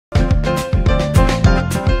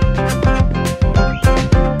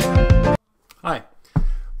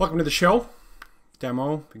Welcome to the show,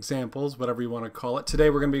 demo, examples, whatever you want to call it. Today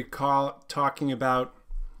we're going to be talking about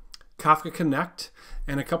Kafka Connect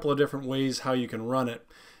and a couple of different ways how you can run it.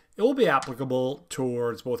 It will be applicable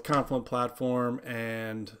towards both Confluent Platform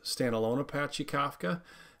and standalone Apache Kafka.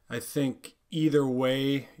 I think either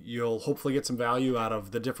way you'll hopefully get some value out of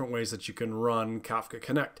the different ways that you can run Kafka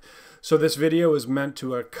Connect. So this video is meant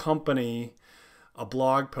to accompany a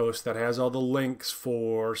blog post that has all the links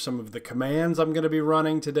for some of the commands I'm going to be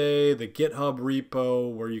running today, the GitHub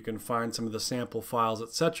repo where you can find some of the sample files,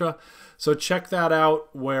 etc. So check that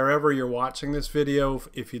out wherever you're watching this video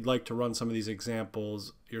if you'd like to run some of these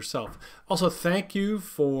examples yourself. Also, thank you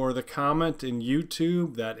for the comment in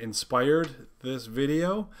YouTube that inspired this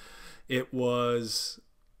video. It was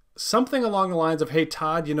something along the lines of, hey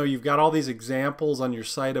Todd, you know, you've got all these examples on your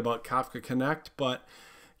site about Kafka Connect, but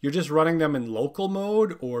you're just running them in local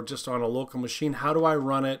mode or just on a local machine. How do I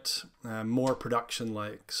run it more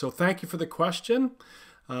production-like? So thank you for the question.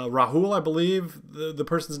 Rahul, I believe the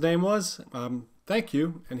person's name was. Thank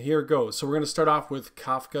you, and here it goes. So we're going to start off with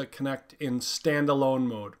Kafka Connect in standalone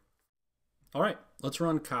mode. All right, let's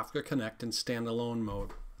run Kafka Connect in standalone mode.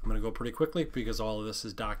 I'm going to go pretty quickly because all of this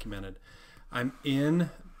is documented. I'm in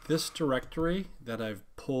this directory that I've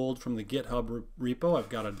pulled from the GitHub repo. I've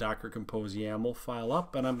got a Docker Compose YAML file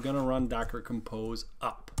up, and I'm going to run Docker Compose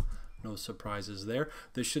up. No surprises there.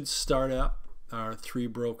 This should start up our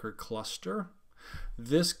 3-broker cluster.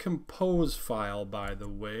 This Compose file, by the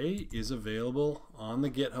way, is available on the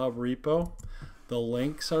GitHub repo. The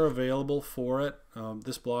links are available for it.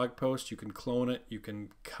 This blog post, you can clone it, you can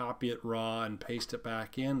copy it raw and paste it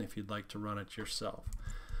back in if you'd like to run it yourself.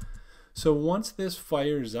 So once this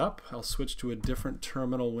fires up, I'll switch to a different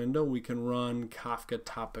terminal window. We can run Kafka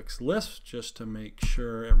topics list just to make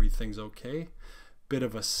sure everything's okay. Bit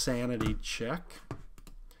of a sanity check.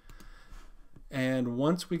 And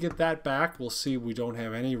once we get that back, we'll see we don't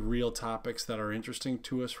have any real topics that are interesting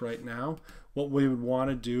to us right now. What we would want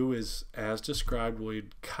to do is, as described,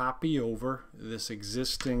 we'd copy over this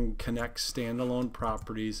existing Connect standalone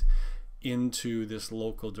properties into this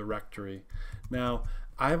local directory. Now,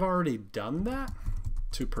 I've already done that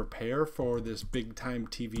to prepare for this big time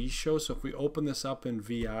TV show. So if we open this up in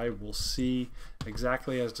VI, we'll see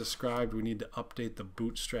exactly as described. We need to update the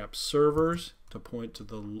Bootstrap servers to point to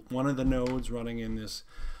one of the nodes running in this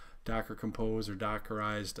Docker Compose or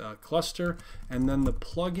Dockerized cluster. And then the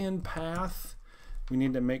plugin path, we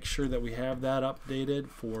need to make sure that we have that updated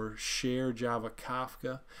for Share Java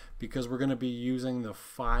Kafka because we're going to be using the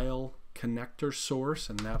file connector source,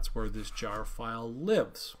 and that's where this jar file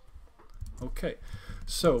lives. Okay,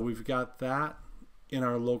 so we've got that in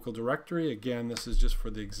our local directory. Again, this is just for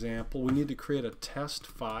the example. We need to create a test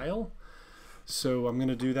file. So I'm going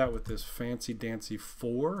to do that with this fancy dancy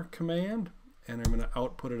for command, and I'm going to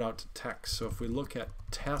output it out to text. So if we look at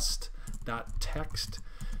test.txt,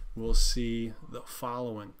 we'll see the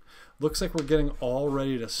following. Looks like we're getting all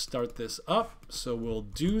ready to start this up. So we'll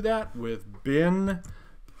do that with bin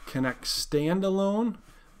Connect standalone.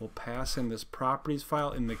 We'll pass in this properties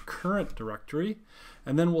file in the current directory,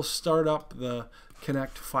 and then we'll start up the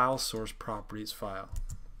Connect file source properties file.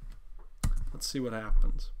 Let's see what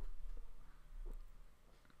happens.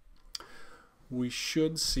 We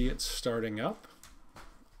should see it starting up.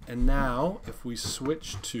 And now if we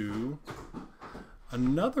switch to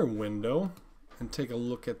another window and take a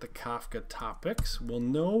look at the Kafka topics, we'll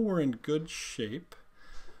know we're in good shape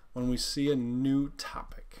when we see a new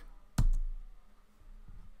topic.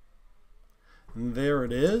 And there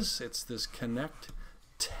it is. It's this Connect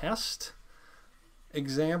test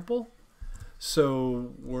example.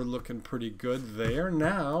 So we're looking pretty good there.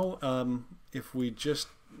 Now, if we just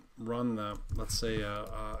run the, let's say,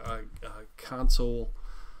 a console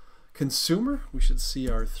consumer, we should see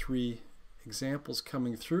our 3 examples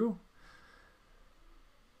coming through.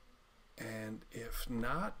 And if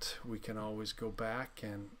not, we can always go back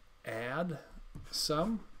and add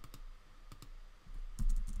some.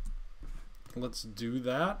 Let's do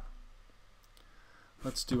that.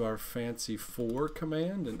 Let's do our fancy for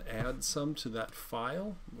command and add some to that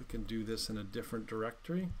file. We can do this in a different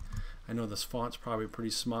directory. I know this font's probably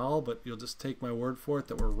pretty small, but you'll just take my word for it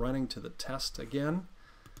that we're running to the test again.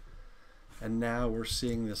 And now we're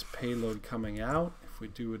seeing this payload coming out. If we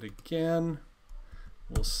do it again,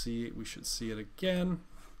 we'll see, we should see it again.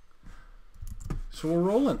 So we're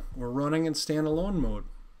rolling. We're running in standalone mode.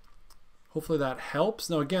 Hopefully that helps.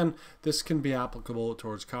 Now again, this can be applicable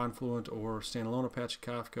towards Confluent or standalone Apache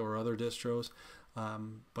Kafka or other distros.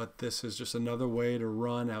 But this is just another way to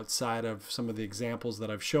run outside of some of the examples that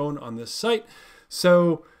I've shown on this site.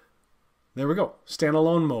 So there we go,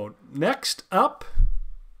 standalone mode. Next up,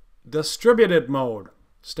 distributed mode.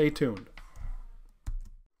 Stay tuned.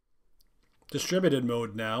 Distributed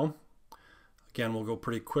mode now. Again, we'll go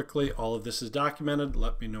pretty quickly. All of this is documented.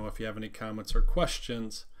 Let me know if you have any comments or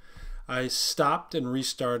questions. I stopped and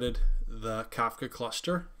restarted the Kafka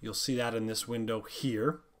cluster. You'll see that in this window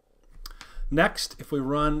here. Next, if we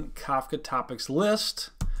run Kafka topics list,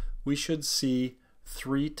 we should see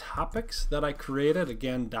 3 topics that I created,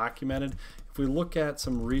 again documented. If we look at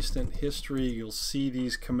some recent history, you'll see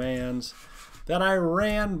these commands that I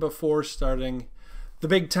ran before starting the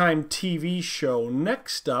big time TV show.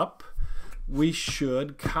 Next up, we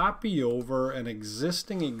should copy over an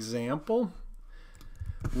existing example.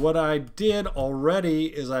 What I did already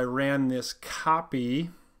is I ran this copy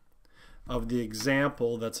of the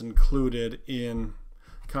example that's included in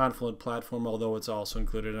Confluent Platform, although it's also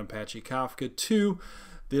included in Apache Kafka, to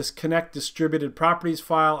this Connect Distributed Properties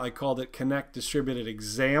file. I called it Connect Distributed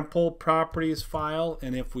Example Properties file,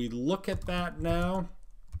 and if we look at that now,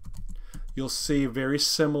 you'll see very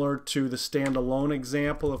similar to the standalone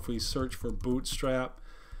example. If we search for Bootstrap,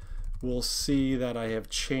 we'll see that I have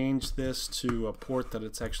changed this to a port that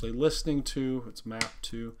it's actually listening to, it's mapped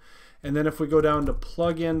to. And then if we go down to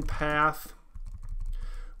plugin path,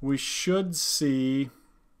 we should see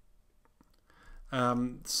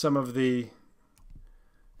some of the,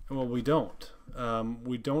 well, we don't.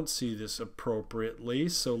 We don't see this appropriately,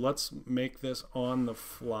 so let's make this on the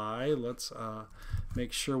fly. Let's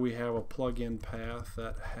make sure we have a plugin path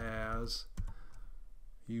that has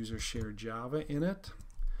user share Java in it.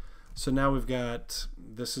 So now we've got,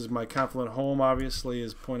 this is my Confluent home, obviously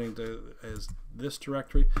is pointing to as this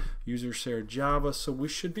directory, user share Java, so we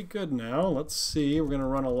should be good now. Let's see, we're going to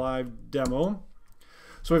run a live demo.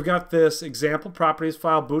 So we've got this example properties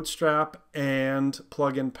file, Bootstrap, and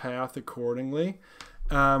plugin path accordingly.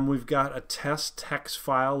 We've got a test text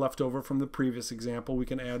file left over from the previous example. We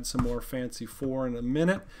can add some more fancy for in a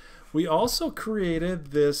minute. We also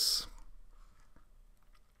created this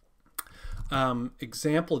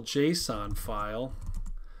example JSON file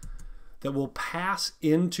that will pass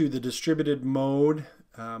into the distributed mode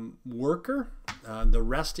worker, the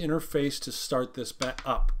REST interface to start this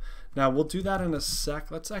up. Now we'll do that in a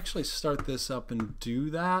sec. Let's actually start this up and do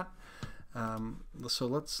that. So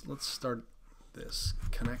let's start this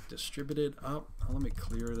Connect Distributed up. Let me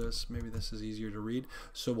clear this. Maybe this is easier to read.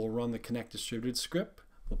 So we'll run the Connect Distributed script.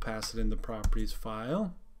 We'll pass it in the properties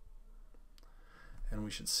file, and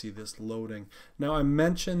we should see this loading. Now I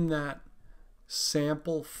mentioned that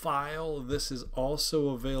sample file. This is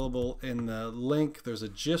also available in the link. There's a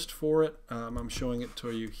gist for it. I'm showing it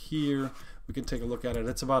to you here. We can take a look at it.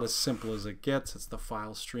 It's about as simple as it gets. It's the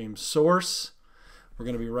file stream source. We're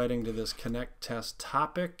going to be writing to this connect test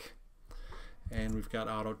topic, and we've got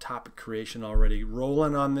auto topic creation already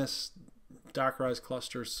rolling on this Dockerized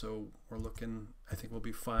cluster, so we're looking, I think we'll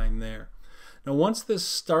be fine there. Now once this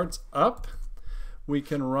starts up, we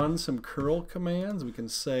can run some curl commands. We can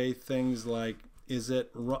say things like,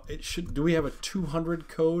 do we have a 200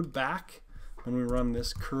 code back when we run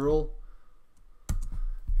this curl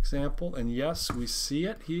example? And yes, we see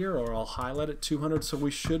it here, or I'll highlight it 200, so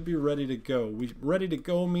we should be ready to go. Ready to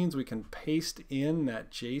go means we can paste in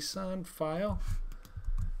that JSON file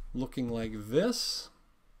looking like this.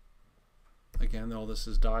 Again, all this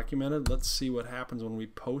is documented. Let's see what happens when we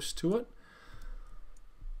post to it.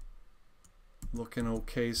 Looking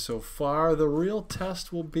okay so far. The real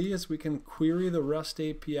test will be as we can query the REST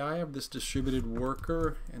API of this distributed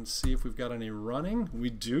worker and see if we've got any running.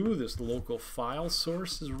 We do. This local file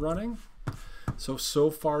source is running.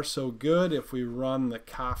 So far so good. If we run the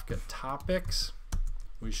Kafka topics,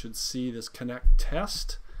 we should see this connect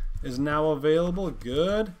test is now available.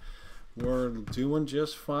 Good. We're doing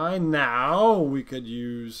just fine. Now we could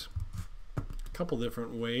use a couple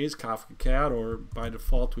different ways, Kafka Cat, or by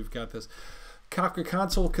default we've got this Kafka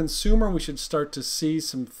Console Consumer. We should start to see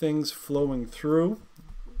some things flowing through,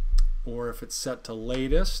 or if it's set to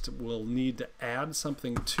latest, we'll need to add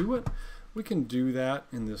something to it. We can do that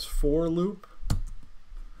in this for loop.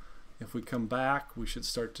 If we come back, we should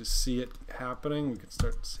start to see it happening. We can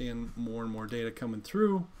start seeing more and more data coming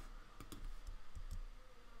through.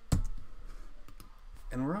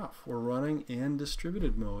 And we're off. We're running in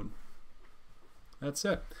distributed mode. That's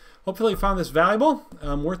it. Hopefully you found this valuable,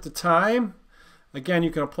 worth the time. Again,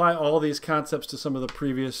 you can apply all these concepts to some of the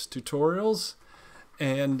previous tutorials.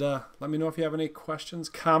 And let me know if you have any questions,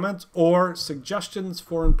 comments, or suggestions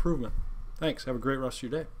for improvement. Thanks. Have a great rest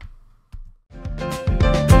of your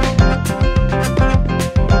day.